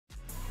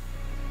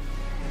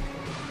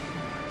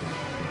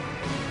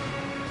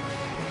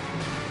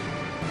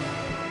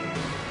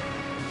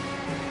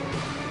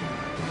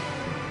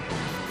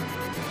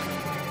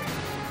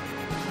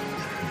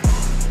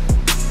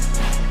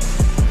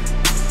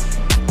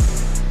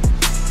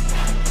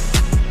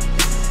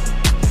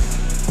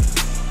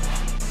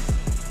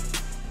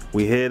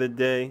We here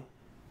today,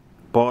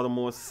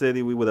 Baltimore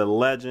City. We with a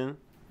legend.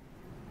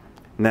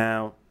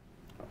 Now,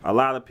 a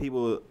lot of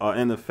people are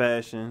into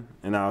fashion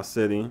in our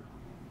city.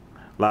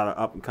 A lot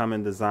of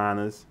up-and-coming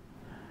designers.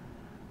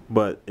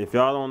 But if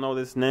y'all don't know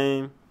this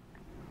name,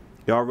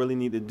 y'all really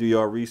need to do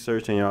your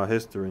research and your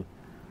history.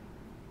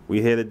 We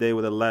here today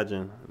with a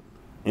legend.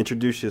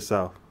 Introduce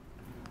yourself.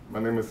 My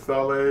name is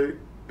Seleh,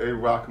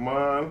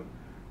 Rahman,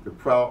 the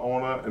proud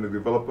owner and the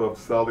developer of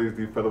Seleh's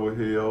Federal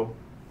Hill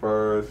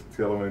Furs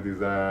Tailoring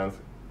Designs,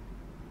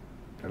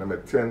 and I'm at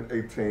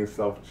 1018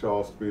 South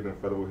Charles Street in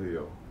Federal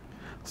Hill.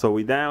 So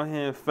we down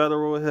here in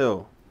Federal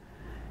Hill,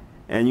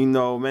 and you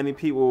know, many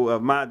people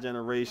of my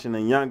generation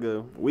and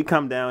younger, we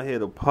come down here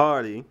to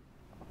party,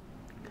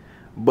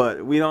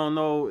 but we don't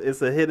know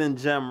it's a hidden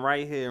gem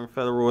right here in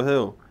Federal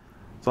Hill.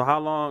 So how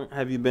long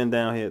have you been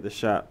down here at the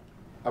shop?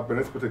 I've been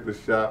in this particular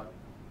shop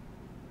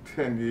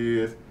 10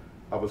 years.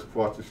 I was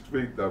across the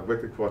street,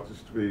 directly across the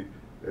street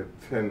at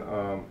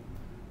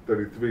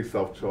 1033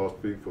 South Charles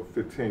Street for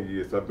 15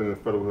 years. So I've been in the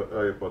Federal Hill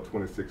area for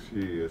 26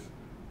 years,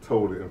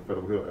 totally in the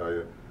Federal Hill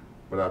area.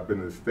 But I've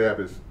been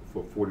established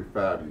for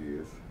 45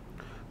 years.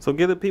 So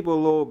give the people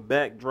a little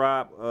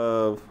backdrop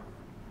of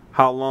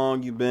how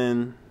long you've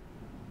been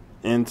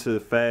into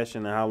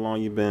fashion and how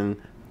long you've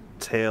been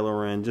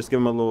tailoring. Just give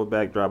them a little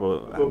backdrop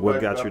of what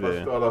got you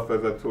there. I started off,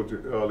 as I told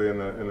you earlier,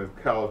 in a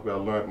college where I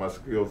learned my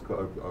skills,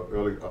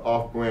 early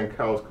off-brand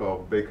college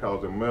called Bay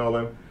College in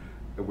Maryland,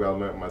 and where I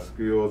learned my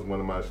skills.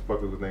 One of my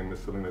instructors was named Miss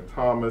Selena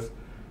Thomas.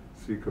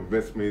 She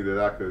convinced me that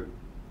I could,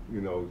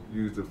 you know,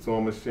 use the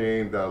sewing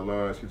machine that I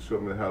learned. She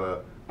showed me how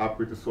to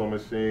operate the sewing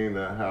machine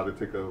and how to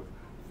take a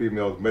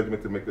female's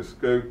measurement to make a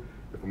skirt.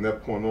 And from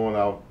that point on,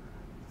 I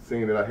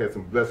seeing that I had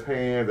some blessed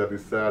hands, I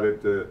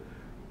decided to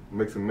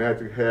make some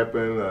magic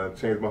happen,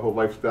 change my whole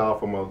lifestyle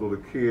from a little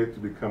kid to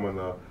becoming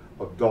an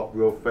adult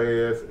real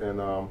fast. And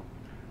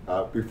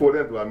before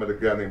that, I met a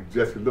guy named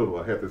Jesse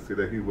Little. I have to say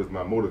that he was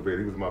my motivator.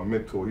 He was my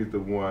mentor. He's the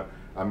one.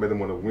 I met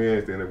him on a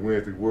Wednesday, and the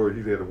Wednesday word,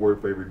 he had a word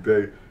for every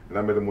day. And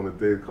I met him on a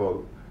day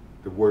called,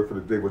 the word for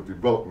the day was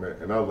development.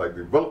 And I was like,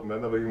 development?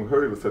 I never even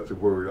heard of such a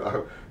word. I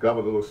was a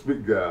little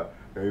sweet guy.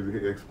 And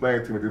he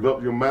explained to me,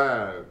 develop your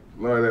mind,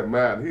 learn that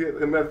mind.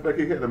 As a matter of fact,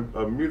 he had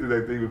a music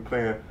that day he was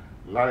playing.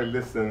 Lonnie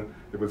listened.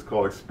 It was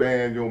called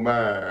Expand Your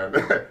Mind.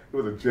 It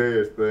was a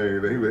jazz thing.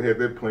 And he had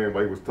that playing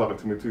while he was talking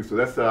to me too. So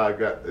that's how I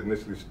got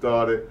initially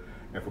started.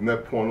 And from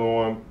that point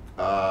on,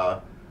 I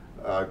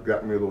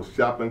got me a little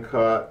shopping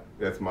cart.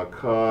 That's my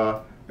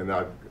car. And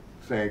I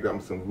got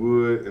me some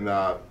wood. And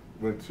I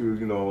went to,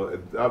 you know,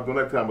 during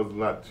that time I was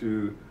not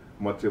too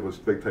much of a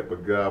straight type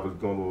of guy. I was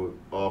doing a little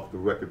off the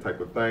record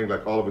type of thing,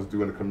 like all of us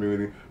do in the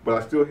community. But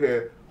I still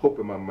had hope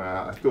in my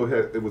mind. I still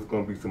had, it was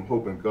going to be some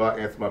hope, and God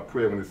answered my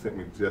prayer when He sent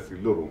me Jesse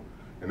Little,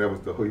 and that was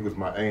he was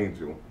my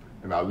angel.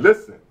 And I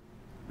listened.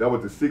 That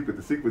was the secret.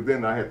 The secret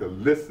then, I had to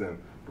listen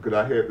because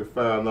I had to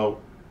find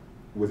out,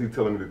 was he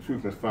telling me the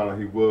truth, and find out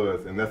he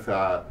was, and that's how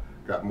I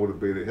got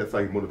motivated. That's how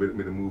he motivated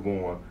me to move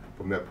on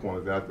from that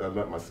point. I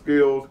learned my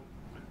skills,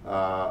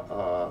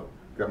 got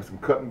me some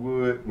cutting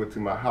wood, went to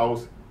my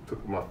house,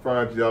 took my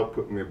furniture out,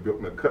 built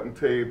me a cutting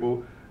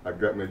table. I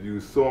got me a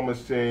used sewing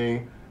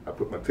machine. I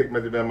put my tape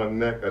measure around my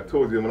neck. I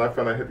told you, when I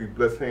found out I had these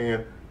blessed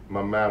hands,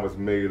 my mind was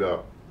made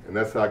up. And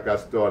that's how I got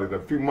started.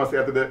 And a few months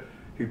after that,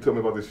 he told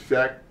me about this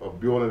shack, a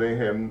building they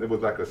had. It was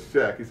like a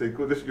shack. He said,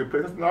 "Cool, this is your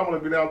place." I said, "No, I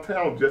want to be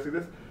downtown, Jesse."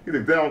 He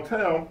said,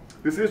 "Downtown?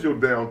 This is your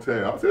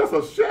downtown." I said, "That's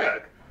a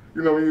shack."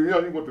 You know, you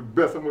want the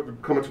best. I want to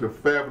come into the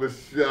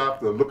fabulous shop,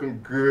 the looking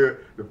good,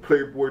 the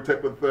Playboy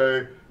type of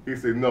thing. He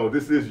said, "No,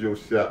 this is your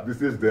shop.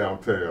 This is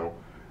downtown."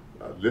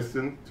 I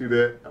listened to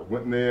that. I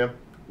went in there,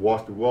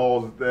 washed the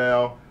walls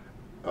down.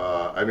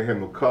 I didn't have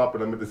no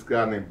carpet. I met this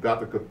guy named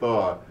Dr.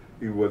 Cathar.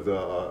 He was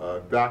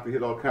a doctor. He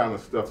had all kinds of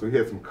stuff. So he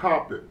had some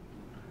carpet.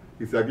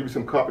 He said, "I'll give you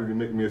some carpet if you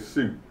make me a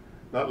suit."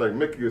 Not like,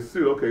 "Make you a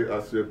suit?" Okay,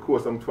 I said, "Of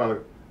course, I'm trying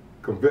to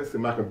convince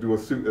him I can do a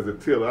suit as a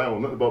tailor. I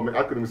don't know nothing about me.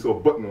 I couldn't even sew a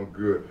button on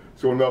good."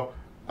 Sure enough,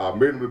 I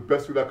made him the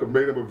best suit I could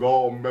make him. It was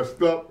all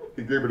messed up.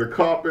 He gave me the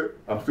carpet.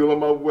 I'm still on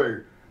my way.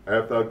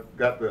 After I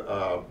got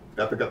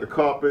the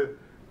carpet,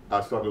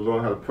 I started to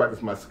learn how to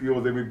practice my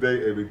skills every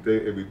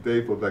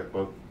day for like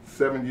about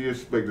 7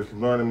 years straight, just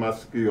learning my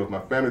skills. My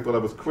family thought I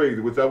was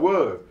crazy, which I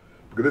was,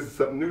 because this is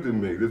something new to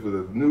me. This was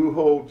a new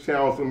whole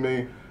challenge for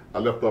me. I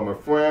left all my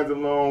friends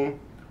alone.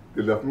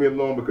 They left me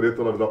alone because they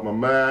thought I was off my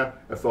mind.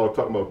 I started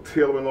talking about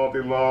tailoring all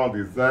day long,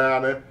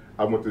 designing.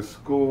 I went to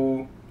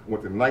school,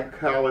 went to night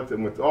college,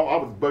 and I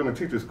was bugging the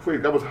teachers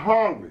crazy. I was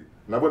hungry,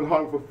 and I wasn't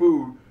hungry for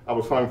food. I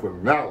was hungry for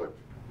knowledge.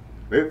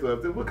 They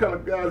thought, "What kind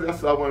of guys?" I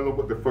said, "I want to know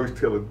what the first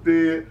tailor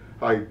did,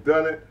 how he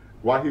done it,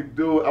 why he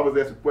do it." I was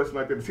asking questions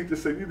like that. The teacher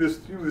said, you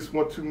just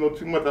want to know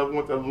too much. I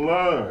want to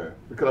learn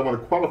because I want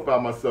to qualify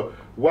myself.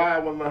 Why I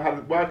want to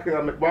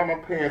know why my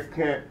pants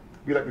can't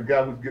be like the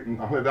guy who's getting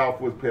 $100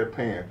 for his pair of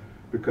pants?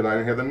 Because I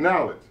didn't have the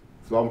knowledge.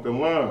 So I want to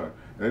learn.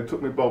 And it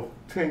took me about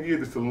 10 years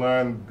just to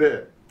learn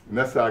that. And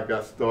that's how I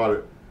got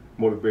started,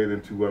 motivated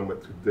into where I'm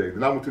at today.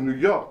 Then I went to New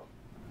York.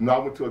 And I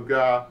went to a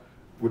guy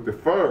with the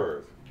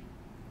furs.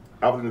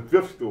 I was in the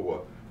thrift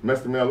store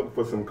Messed around looking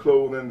for some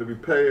clothing to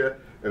repair,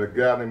 and a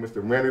guy named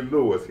Mr. Randy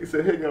Lewis. He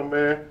said, "Hey, young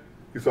man,"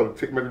 he saw the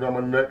tape measure around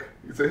my neck.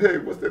 He said, "Hey,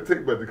 what's that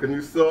tape measure? Can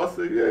you sew?" I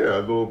said, "Yeah,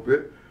 a little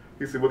bit."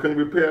 He said, "Well, can you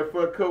repair a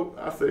fur coat?"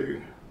 I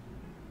said,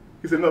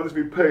 he said, "No, just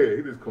repair it."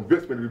 He just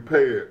convinced me to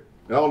repair it.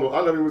 And I don't know,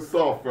 I never even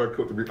saw a fur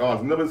coat, to be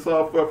honest. Never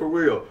saw a fur for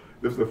real.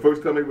 This was the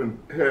first time I even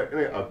had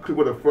a clue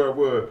what a fur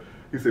was.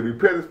 He said,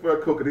 "Repair this fur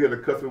coat," because he had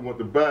a customer who wanted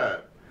to buy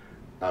it.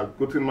 I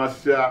go to my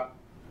shop,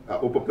 I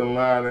open up the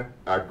lining,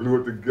 I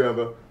glue it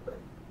together.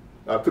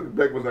 I took it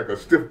back, it was like a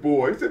stiff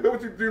boy. He said, "Man,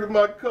 what you do to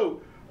my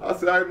coat?" I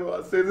said, "I know."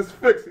 I said, "It's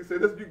fixed." He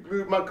said, "This you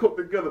glued my coat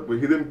together," but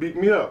he didn't beat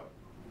me up.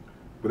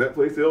 But that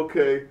place said,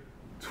 "Okay,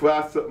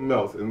 try something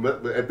else." And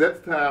at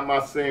that time, I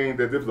seen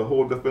that this was a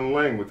whole different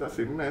language. I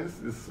said, "Man,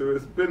 this is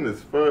serious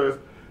business, furs."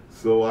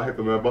 So I had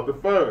to learn about the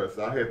furs.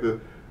 I had to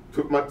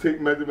took my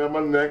tape measure around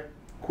my neck,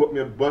 caught me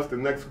a bus the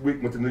next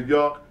week, went to New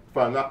York,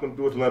 found out what to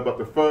do is learn about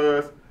the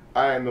furs.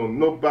 I ain't know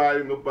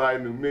nobody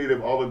knew me. They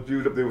were all the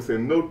Jews up there were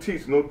saying, "No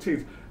teach, no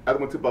teach." I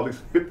went to about at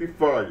least 50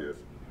 furriers.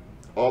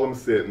 All of them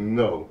said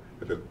no.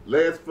 At the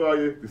last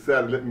furrier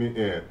decided to let me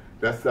in.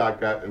 That's how I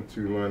got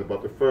into learning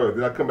about the furs.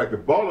 Then I come back to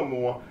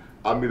Baltimore,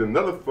 I meet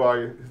another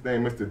furrier, his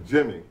name Mr.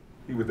 Jimmy.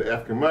 He was the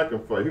African-American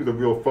furrier. He was a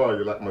real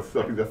furrier like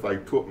myself. That's how he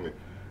taught me.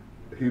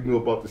 He knew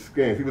about the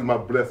skins. He was my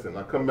blessing.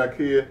 I come back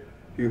here,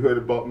 he heard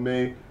about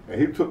me, and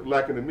he took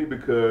liking to me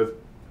because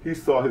he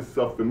saw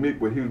himself in me,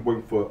 but he was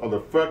working for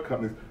other fur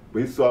companies,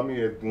 but he saw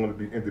me as going to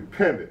be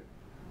independent.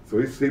 So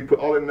he put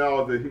all the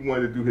knowledge that he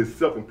wanted to do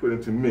himself and put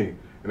into me.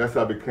 And that's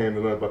how I became to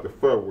learn about the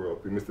fur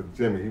world through Mr.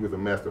 Jimmy. He was a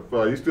master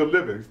fur. He's still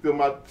living. He's still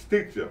my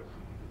teacher.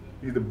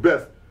 He's the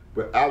best.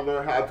 But I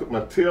learned how I took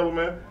my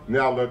tailoring.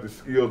 Now I learned the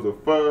skills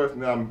of furs.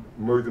 Now I'm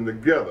merging them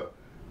together.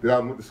 Then I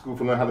went to school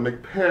to learn how to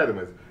make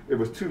patterns. It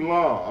was too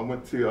long. I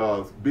went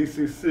to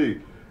BCC,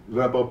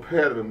 learned about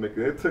pattern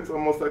making. It took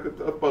almost like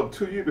about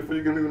 2 years before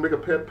you can even make a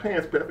pair of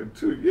pants. After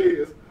 2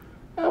 years,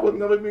 I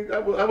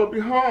would be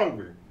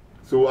hungry.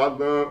 So I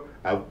learned,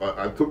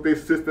 I took their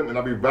system and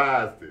I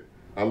revised it.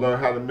 I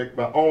learned how to make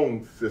my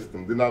own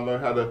system. Then I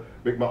learned how to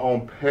make my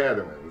own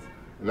patterns.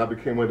 And I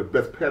became one of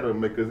the best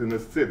pattern makers in the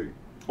city,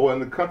 or in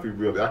the country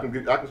really. I can show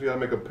you how to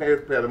make a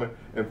pants pattern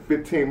in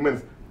 15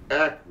 minutes,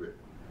 accurate.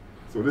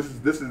 So this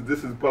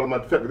is part of my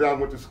tech. Then I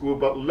went to school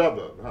about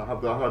leather. How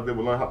they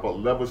would learn about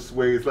leather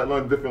suede. It's like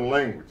learning a different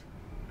language.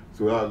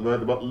 So I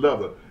learned about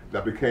leather. I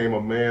became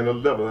a man of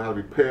leather, how to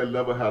repair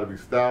leather, how to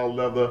restyle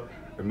leather,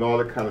 and all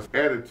that kind of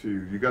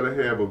attitude. You got to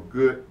have a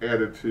good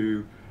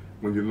attitude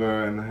when you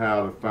learn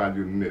how to find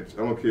your niche.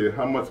 I don't care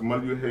how much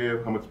money you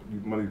have, how much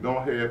money you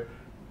don't have,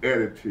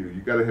 attitude.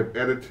 You got to have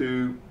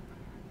attitude,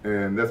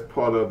 and that's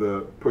part of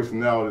the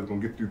personality that's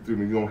going to get you through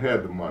when you don't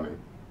have the money.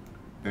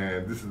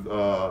 And this is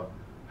how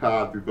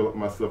I developed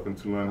myself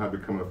into learning how to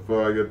become a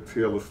furrier,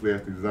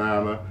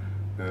 tailor/designer,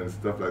 and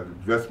stuff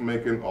like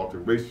dressmaking,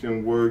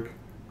 alteration work,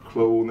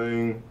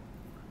 clothing.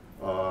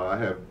 I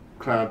have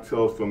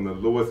clientele from the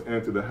lowest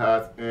end to the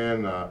highest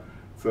end.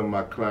 Some of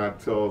my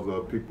clientele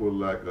are people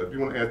like, if you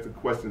want to ask the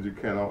questions, you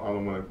can. I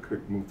don't want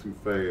to move too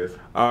fast.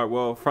 All right,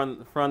 well,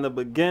 from the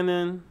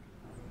beginning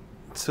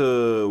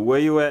to where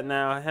you at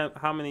now,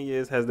 how many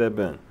years has that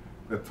been?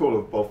 A total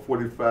of about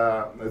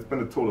 45. It's been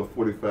a total of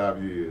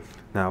 45 years.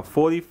 Now,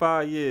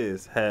 45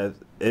 years, has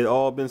it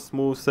all been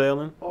smooth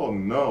sailing? Oh,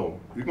 no.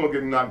 You're going to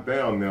get knocked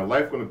down now.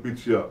 Life's going to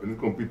beat you up, and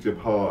it's going to beat you up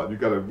hard. You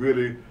got to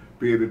really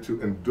be able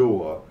to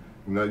endure.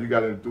 You know, you got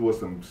to endure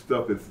some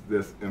stuff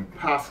that's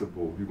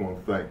impossible, you're going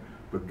to think.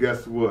 But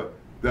guess what?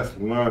 That's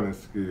learning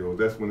skills.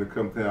 That's when it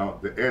comes down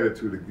the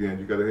attitude again.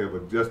 You got to have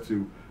adjust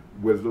to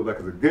what it looks like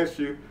it's against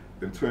you,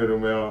 then turn it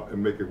around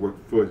and make it work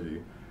for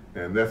you.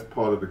 And that's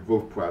part of the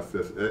growth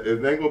process.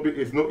 It ain't gonna be.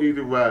 It's no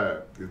easy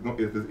ride.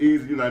 If it's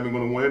easy, you're not even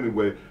gonna win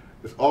anyway.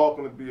 It's all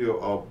gonna be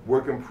a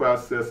working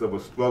process of a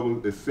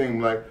struggle. It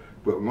seems like,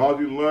 but while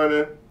you're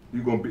learning,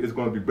 it's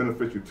gonna be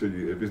beneficial to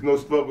you. If there's no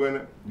struggle in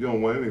it, you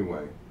don't win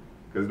anyway,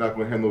 because it's not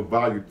gonna have no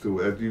value to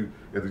it.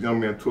 As the young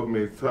man taught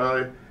me,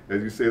 sorry,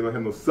 as you say, it don't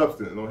have no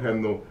substance. It don't have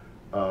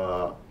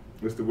no,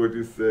 what's the word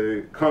you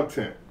say?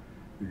 Content.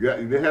 You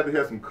have to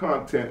have some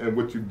content in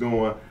what you're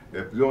doing.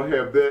 If you don't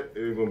have that,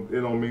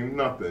 it don't mean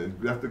nothing.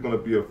 That's going to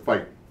be a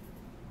fight.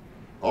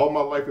 All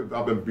my life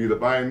I've been beat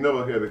up. I ain't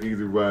never had an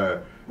easy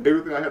ride.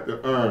 Everything I had to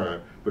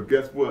earn. But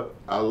guess what?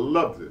 I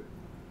loved it.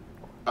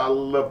 I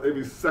loved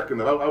every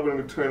second. I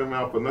wouldn't turn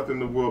around for nothing in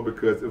the world,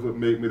 because it's what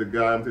made me the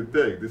guy I am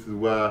today. This is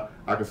why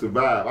I can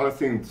survive. I've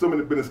seen so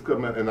many business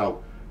come in and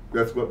out.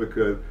 That's what,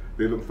 because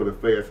they're looking for the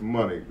fast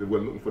money. They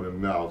weren't looking for the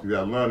knowledge. You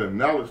got to learn the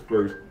knowledge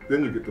first,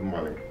 then you get the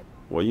money.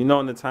 Well, you know,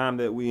 in the time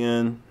that we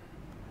in,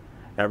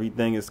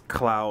 everything is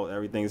clout,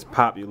 everything is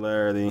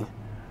popularity.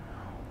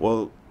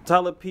 Well,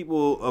 tell the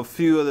people a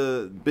few of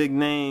the big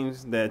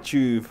names that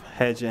you've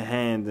had your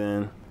hand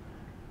in.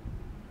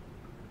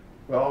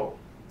 Well,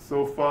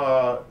 so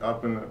far, I've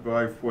been a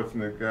very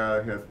fortunate guy.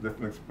 I have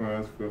different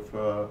experience with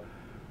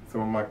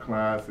some of my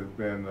clients. Have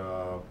been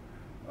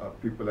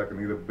people like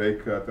Anita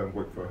Baker. I've done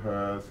work for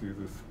her. She's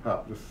a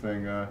popular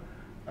singer.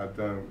 I've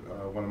done,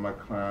 one of my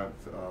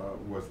clients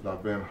was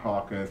LaVen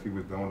Hawkins. He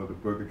was the owner of the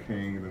Burger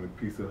King and the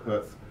Pizza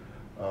Huts.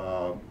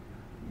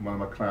 One of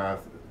my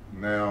clients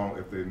now,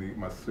 if they need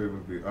my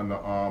service, be Under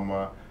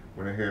Armour.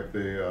 When they have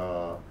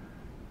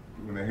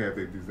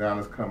their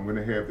designers come, when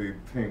they have their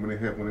team, when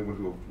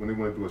they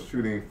want to do a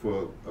shooting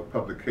for a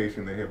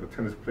publication, they have a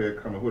tennis player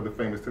coming. Who the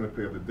famous tennis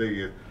player of the day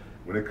is?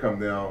 When they come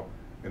down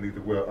and need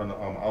to wear an Under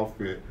Armour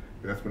outfit,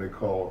 that's when they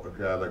call a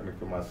guy like me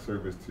for my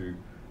service to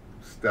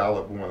style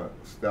the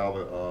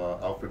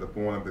outfit up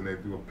on them. Then they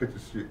do a picture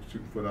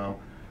shooting for them.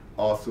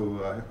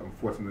 Also, I'm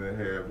fortunate to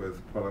have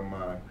as part of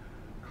my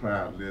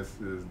client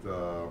list is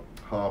the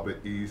Harbor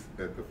East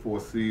at the Four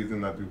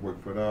Seasons. I do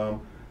work for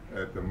them.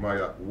 At the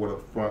Marriott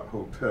Waterfront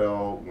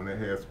Hotel, when they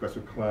have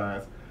special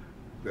clients,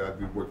 that I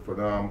do work for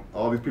them.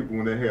 All these people,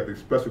 when they have a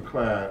special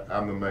client,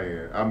 I'm the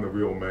man. I'm the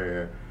real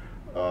man.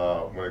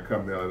 When they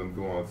come down and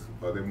doing,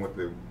 they want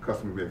the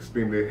customer to be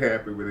extremely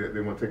happy with it. They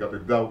want to take out the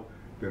doubt.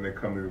 Then they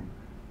come to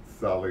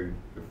Seleh,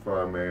 the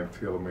fireman,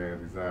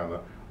 tailorman,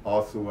 designer.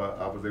 Also,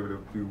 I was able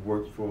to do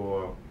work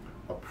for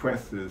a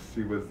princess.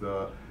 She was,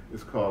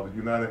 it's called the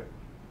United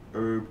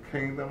Arab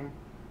Kingdom.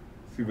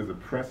 She was a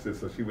princess,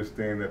 so she was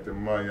staying at the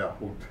Marriott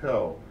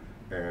Hotel,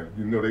 and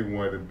you know they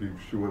wanted to be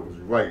sure it was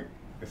right,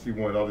 and she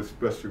wanted all this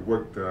special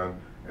work done,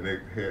 and they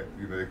had,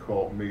 you know, they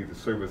called me to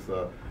service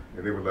her,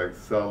 and they were like,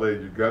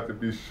 Seleh, you got to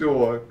be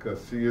sure,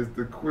 because she is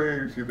the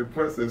queen, she's the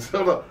princess.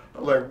 So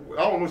I'm like,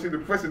 I don't know if she's the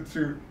princess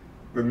to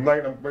the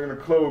night I'm bringing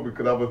the clothes,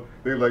 because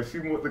they like, she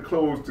want the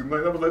clothes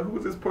tonight. I was like, who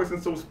is this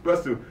person so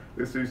special?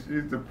 They said,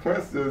 she's the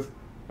princess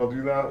of the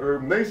United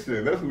Arab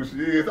Nation. That's who she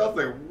is. I was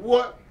like,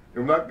 what?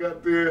 And when I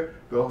got there,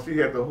 she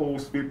had the whole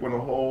sweep on the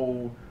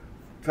whole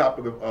top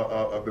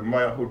of the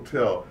Marriott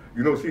Hotel.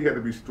 You know, she had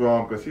to be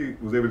strong because she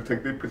was able to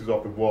take their pictures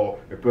off the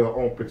wall and put her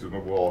own pictures on the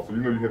wall. So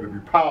you know you had to be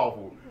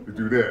powerful to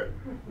do that.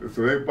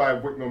 So everybody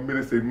working on me,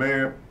 they say,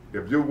 man,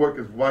 if your work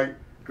is right,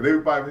 because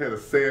everybody had a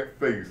sad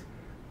face.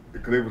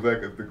 Because they was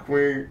like, if the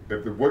queen,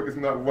 if the work is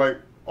not right,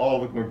 all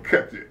of us going to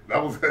catch it. I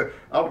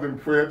was in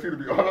prayer too, to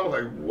be honest. I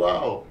was like,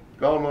 wow,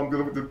 I don't know, I'm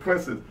dealing with the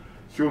princess.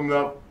 Sure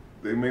enough,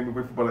 they made me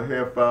wait for about a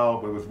half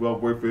hour, but it was well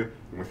worth it.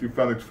 And when she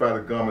finally tried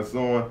the garments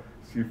on,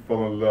 she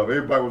fell in love.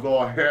 Everybody was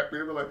all happy.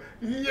 They were like,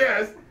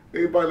 yes!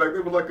 Everybody like, they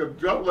were like a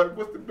drop, like,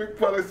 what's the big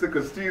part? I said,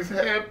 because she's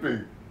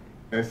happy.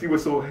 And she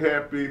was so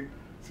happy.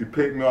 She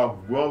paid me off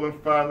well in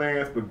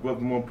finance, but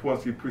what's more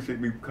important, she appreciated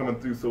me coming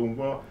through so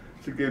well.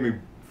 She gave me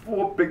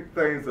 4 big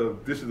things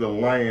of dishes of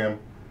lamb,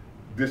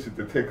 dishes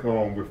to take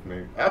home with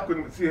me.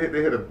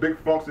 They had a big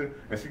function,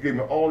 and she gave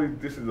me all these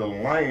dishes of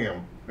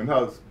lamb and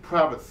her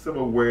private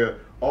silverware.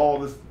 All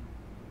this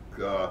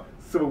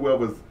silverware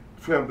was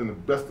trimmed in the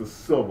best of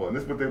silver, and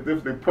this was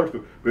they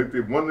purchased. But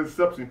they one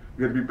exception,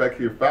 we had to be back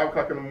here 5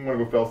 o'clock in the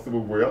morning without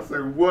silverware. I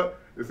said, what?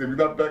 They said, if you're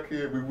not back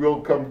here, we will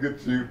come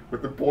get you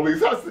with the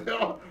police. I said,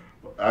 oh.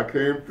 I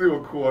came through,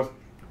 of course,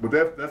 but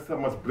that's how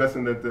much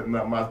blessing that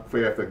my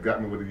craft that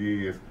got me with the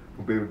years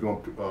from being able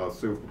to do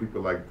service for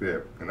people like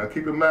that. And I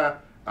keep in mind,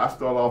 I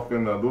start off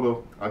in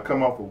I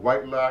come off of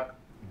White Lock,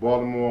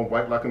 Baltimore,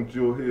 White Lock and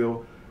Jewel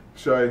Hill,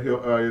 Cherry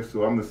Hill area,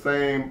 so I'm the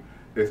same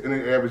as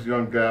any average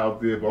young guy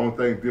out there, but the only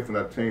thing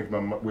different, I changed my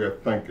way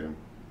of thinking.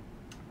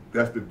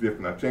 That's the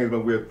difference. I changed my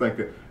way of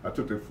thinking. I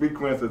took the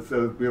frequency that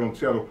says being on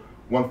channel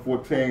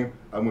 114,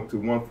 I went to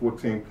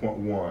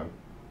 114.1.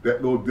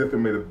 That little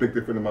difference made a big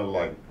difference in my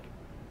life.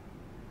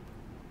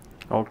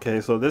 Okay,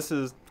 so this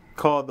is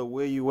called the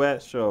Where You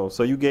At show.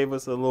 So you gave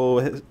us a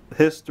little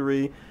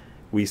history.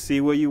 We see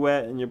where you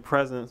at in your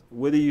presence.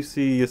 Where do you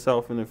see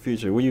yourself in the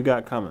future? What you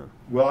got coming?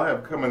 Well, I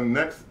have coming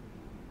next.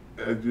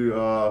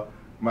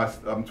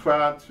 I'm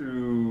trying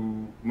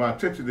to, my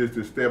intention is to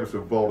establish a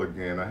vault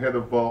again. I had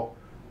a vault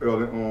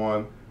early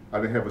on.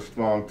 I didn't have a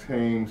strong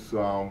team,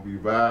 so I'm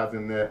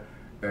revising that.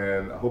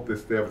 And I hope to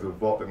establish a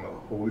vault that will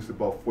hold at least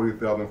about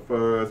 40,000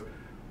 furs.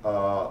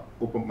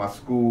 Open my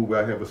school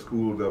where I have a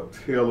school of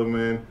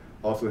tailoring,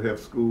 also have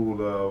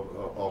school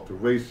of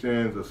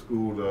alterations, a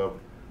school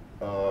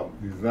of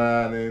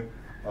designing,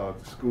 a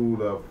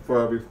school of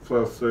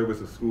fur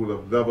service, a school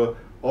of leather.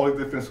 All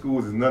the different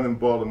schools is none in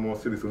Baltimore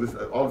City, so this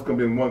all is going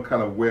to be in one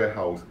kind of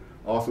warehouse.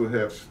 Also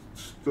have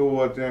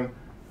storage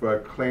for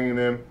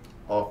cleaning,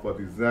 for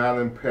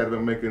designing,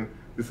 pattern making.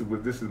 This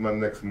is my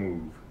next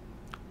move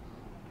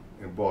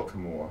in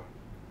Baltimore.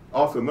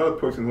 Also, another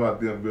person who I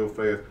did real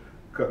fast,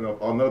 cutting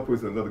off.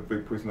 Another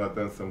big person I've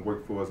done some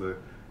work for is a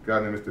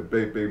guy named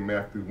Mr.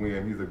 Matthew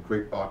Williams. He's a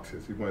great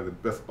artist. He's one of the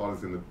best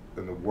artists in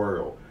the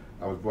world.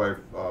 I was very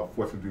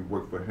fortunate to do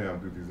work for him,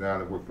 do design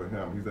and work for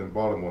him. He's in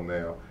Baltimore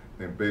now.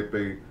 And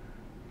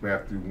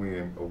Matthew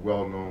Williams, a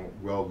well-known,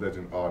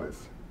 legend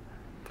artist.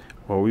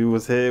 Well, we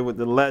was here with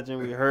the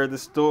legend. We heard the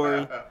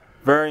story.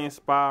 Very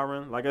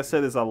inspiring. Like I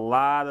said, there's a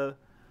lot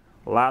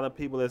of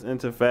people that's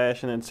into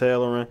fashion and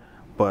tailoring,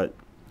 but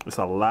it's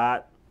a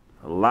lot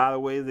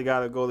of ways they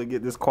gotta go to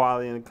get this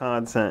quality and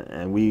content,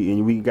 and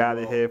we got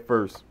it here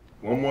first.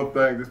 One more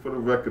thing, just for the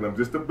record, I'm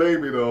just a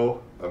baby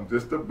though. I'm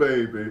just a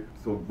baby.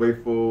 So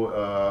grateful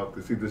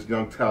to see this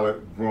young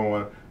talent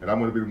growing, and I'm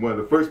going to be one of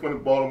the first one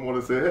in Baltimore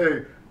to say,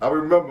 hey, I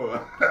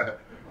remember.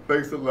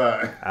 Thanks a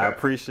lot. I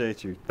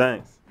appreciate you.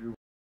 Thanks.